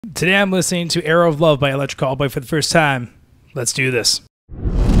Today I'm listening to Arrow of Love by Electric Callboy for the first time. Let's do this.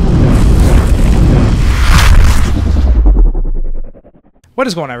 What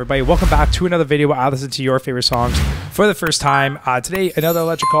is going on, everybody? Welcome back to another video where I listen to your favorite songs for the first time. Today, another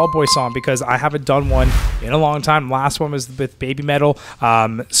Electric Callboy song because I haven't done one in a long time. Last one was with Baby Metal,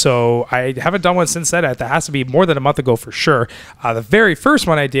 so I haven't done one since then. That has to be more than a month ago for sure. The very first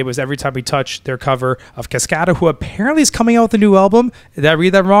one I did was Every Time We Touch, their cover of Cascada, who apparently is coming out with a new album. Did I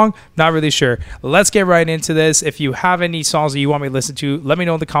read that wrong? Not really sure. Let's get right into this. If you have any songs that you want me to listen to, let me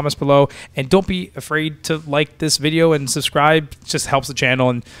know in the comments below. And don't be afraid to like this video and subscribe. It just helps the channel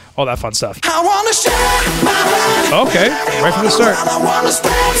and all that fun stuff. Okay, right from the start. I'm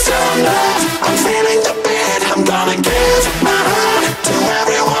feeling the beat. I'm gonna give my heart to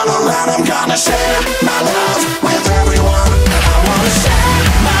everyone around. I'm gonna share my love with everyone. I wanna share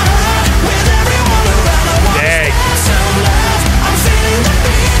my heart with everyone around. I wanna spread some love. I'm feeling the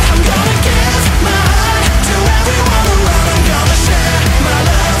beat. I'm gonna give my heart to everyone around. I'm gonna share my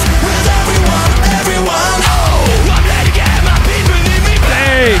love with everyone, everyone. Oh, I'm ready to get my beat beneath me.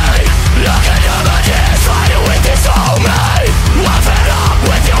 Dang. Look at all my tears, fighting with this old man. I'm fed up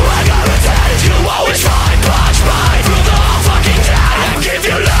with your ignorance. You always try and punch me through the whole fucking day and give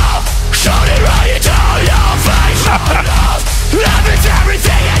you love. Shut it right into your face. Love, love is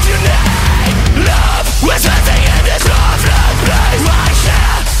everything that you need. Love was everything in this loveless place. I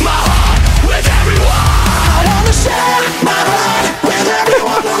share my heart with everyone. I wanna share my heart with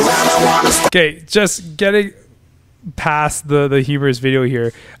everyone around. I wanna. Okay, just getting past the humorous video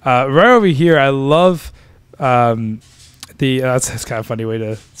here. Right over here, I love that's kind of a funny way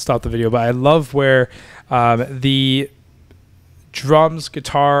to stop the video, but I love where the drums,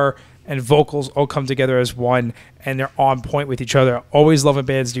 guitar, and vocals all come together as one, and they're on point with each other. Always love when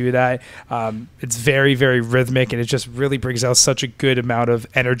bands do that. It's very, very rhythmic, and it just really brings out such a good amount of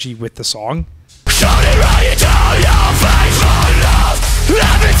energy with the song. Shut it right into your face, my love.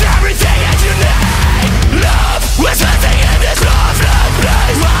 Love is everything that you need. Love was nothing in this loveless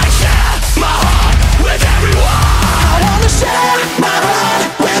place. I share my heart with everyone. I wanna share my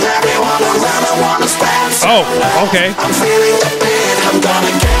heart with everyone around. I wanna spread some love. Okay. I'm feeling the beat. I'm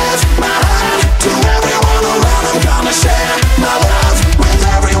gonna give my heart to everyone around. I'm gonna share my love with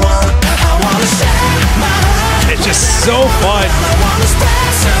everyone. I wanna share my heart. It's just so fun. I wanna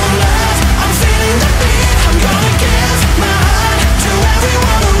spread some love. I'm feeling the beat. I'm gonna give my heart to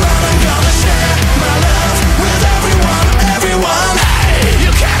everyone around. I'm gonna share my love with everyone, everyone. Hey,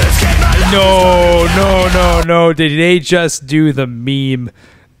 you can't escape my love. No. Did they just do the meme?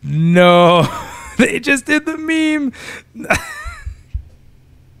 No. They just did the meme.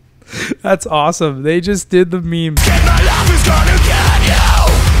 That's awesome. They just did the meme. My love is gonna get you.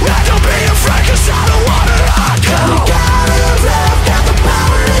 And don't be afraid, 'cause I don't wanna let go.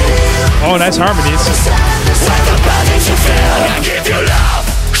 Oh, nice harmonies.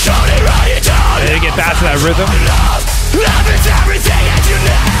 They get back to that rhythm. Love is everything that you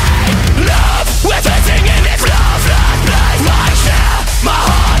need. Love with everything in its loveless place. I share my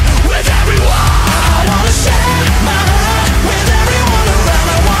heart with everyone. I wanna share my heart with everyone around.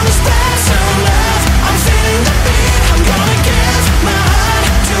 I wanna spread some love. I'm feeling the beat. I'm gonna give my heart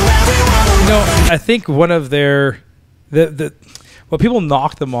to everyone around. No, I think one of their what people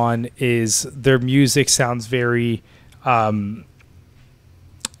knock them on is their music sounds very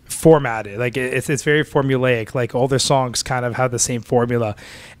formatted. Like it's very formulaic. Like all their songs kind of have the same formula,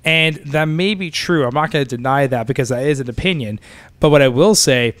 and that may be true. I'm not going to deny that because that is an opinion. But what I will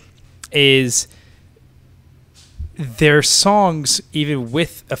say is their songs, even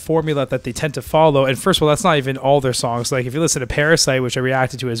with a formula that they tend to follow, and first of all, that's not even all their songs. Like if you listen to Parasite, which I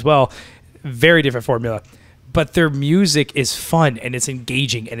reacted to as well, very different formula. But their music is fun and it's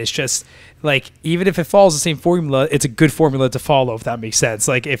engaging, and it's just like, even if it follows the same formula, it's a good formula to follow, if that makes sense.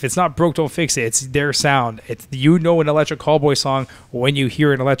 Like if it's not broke, don't fix it. It's their sound. It's, you know, an Electric Callboy song when you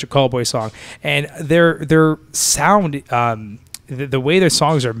hear an Electric Callboy song, and their sound, the way their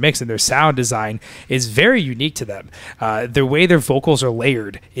songs are mixed and their sound design is very unique to them. The way their vocals are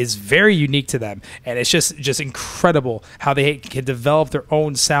layered is very unique to them, and it's just incredible how they can develop their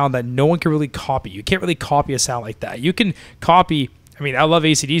own sound that no one can really copy. You can't really copy a sound like that. You can copy, I mean, I love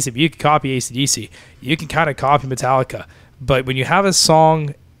AC/DC, but you can copy AC/DC. You can kind of copy Metallica, but when you have a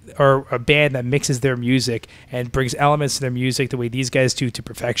song or a band that mixes their music and brings elements to their music the way these guys do to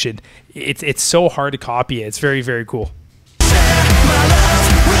perfection, it's so hard to copy it. It's very, very cool.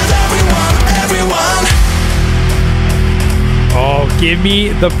 Oh, give me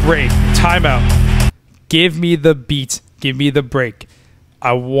the break. Timeout. Give me the beat. Give me the break.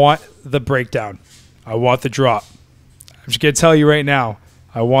 I want the breakdown. I want the drop. I'm just going to tell you right now,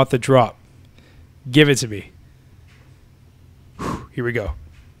 I want the drop. Give it to me. Whew, here we go.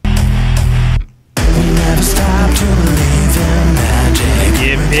 We never stop to believe in magic.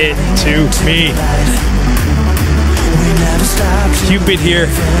 Give it to me. We never stop to Cupid here.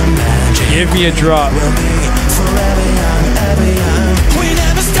 Give me a drop. we'll be forever young, ever young. We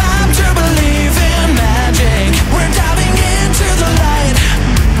never stop to believe in magic. We're diving into the light.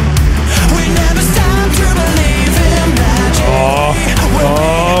 We never stop to believe in magic. Oh, We'll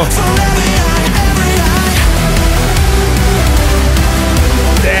oh. be forever young, ever young.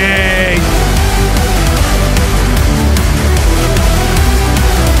 Dang.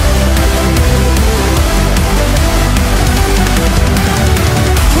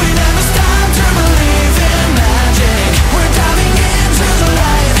 We never stop to believe in magic. We're diving into the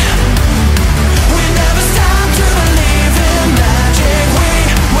light. We never stop to believe in magic. We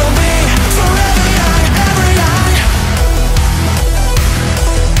will be forever young, ever young.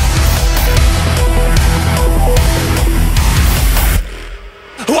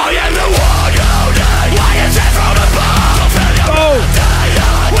 Why in the world you die? Why is it from above? Oh.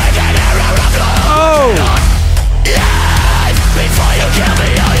 We can hear it flow. Oh. Yes, before you kill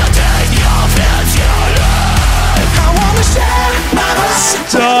me, I'll take your future. I wanna share my life.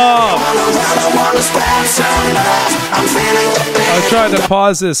 Stop. I wanna spread some love. I'm feeling the beat. I'm trying to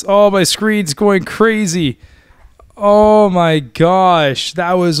pause this. Oh, my screen's going crazy. Oh my gosh.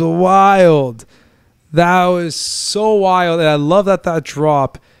 That was wild. That was so wild. And I love that that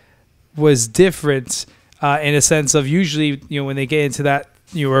drop was different in a sense of usually, when they get into that,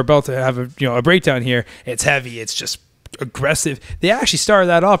 we're about to have a breakdown here. It's heavy. It's just aggressive. They actually started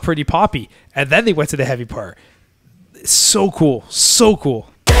that off pretty poppy, and then they went to the heavy part. It's so cool. So cool.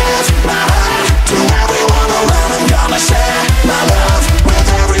 Give my heart to everyone around. I'm gonna share my love with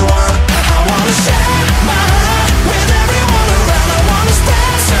everyone. I wanna share my heart with everyone around. I wanna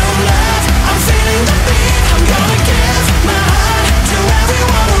spread some love. I'm feeling the beat. I'm gonna give my heart to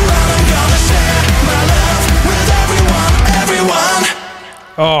everyone around. I'm gonna share my love with everyone, everyone.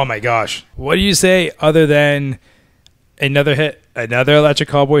 Oh my gosh. What do you say other than another hit, another Electric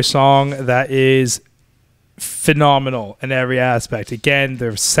Callboy song that is phenomenal in every aspect? Again,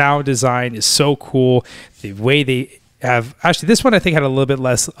 their sound design is so cool. The way they have, actually, this one I think had a little bit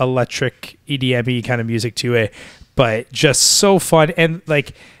less electric EDM-y kind of music to it, but just so fun. And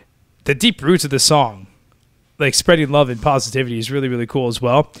like the deep roots of the song, like spreading love and positivity, is really, really cool as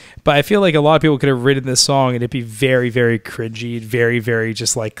well. But I feel like a lot of people could have written this song and it'd be very, very cringy, very, very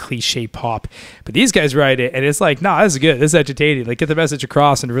just like cliche pop. But these guys write it and it's like, nah, this is good. This is entertaining. Like, get the message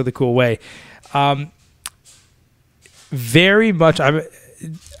across in a really cool way. Very much, I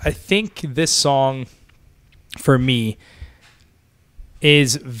think this song for me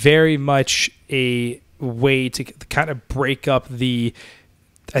is very much a way to kind of break up the,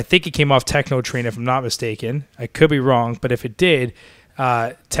 I think it came off Techno Train, if I'm not mistaken. I could be wrong, but if it did,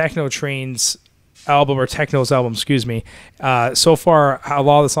 Techno Train's album, or Techno's album, excuse me, so far, a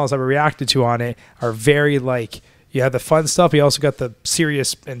lot of the songs I've reacted to on it are very like, you have the fun stuff, you also got the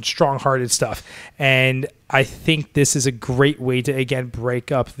serious and strong-hearted stuff. And I think this is a great way to, again,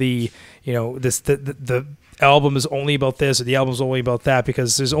 break up the, the album is only about this or the album is only about that,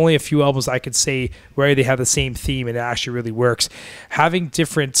 because there's only a few albums I could say where they have the same theme and it actually really works. Having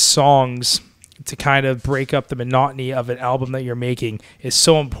different songs to kind of break up the monotony of an album that you're making is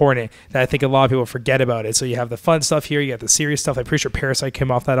so important that I think a lot of people forget about it. So you have the fun stuff here, you have the serious stuff. I'm pretty sure Parasite came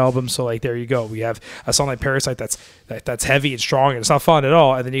off that album, so like there you go. We have a song like Parasite that's heavy and strong and it's not fun at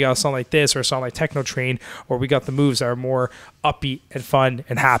all, and then you got a song like this or a song like Techno Train, or we got the moves that are more upbeat and fun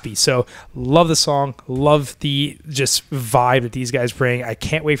and happy. So love the song, love the just vibe that these guys bring. I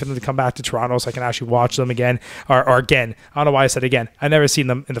can't wait for them to come back to Toronto so I can actually watch them again, or again. I don't know why I said again. I never seen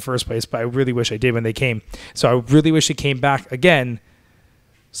them in the first place, but I really wish I did when they came. So I really wish they came back again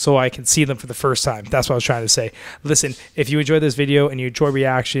so I can see them for the first time. That's what I was trying to say. Listen, if you enjoyed this video and you enjoy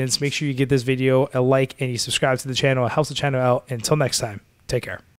reactions, make sure you give this video a like and you subscribe to the channel. It helps the channel out. Until next time, take care.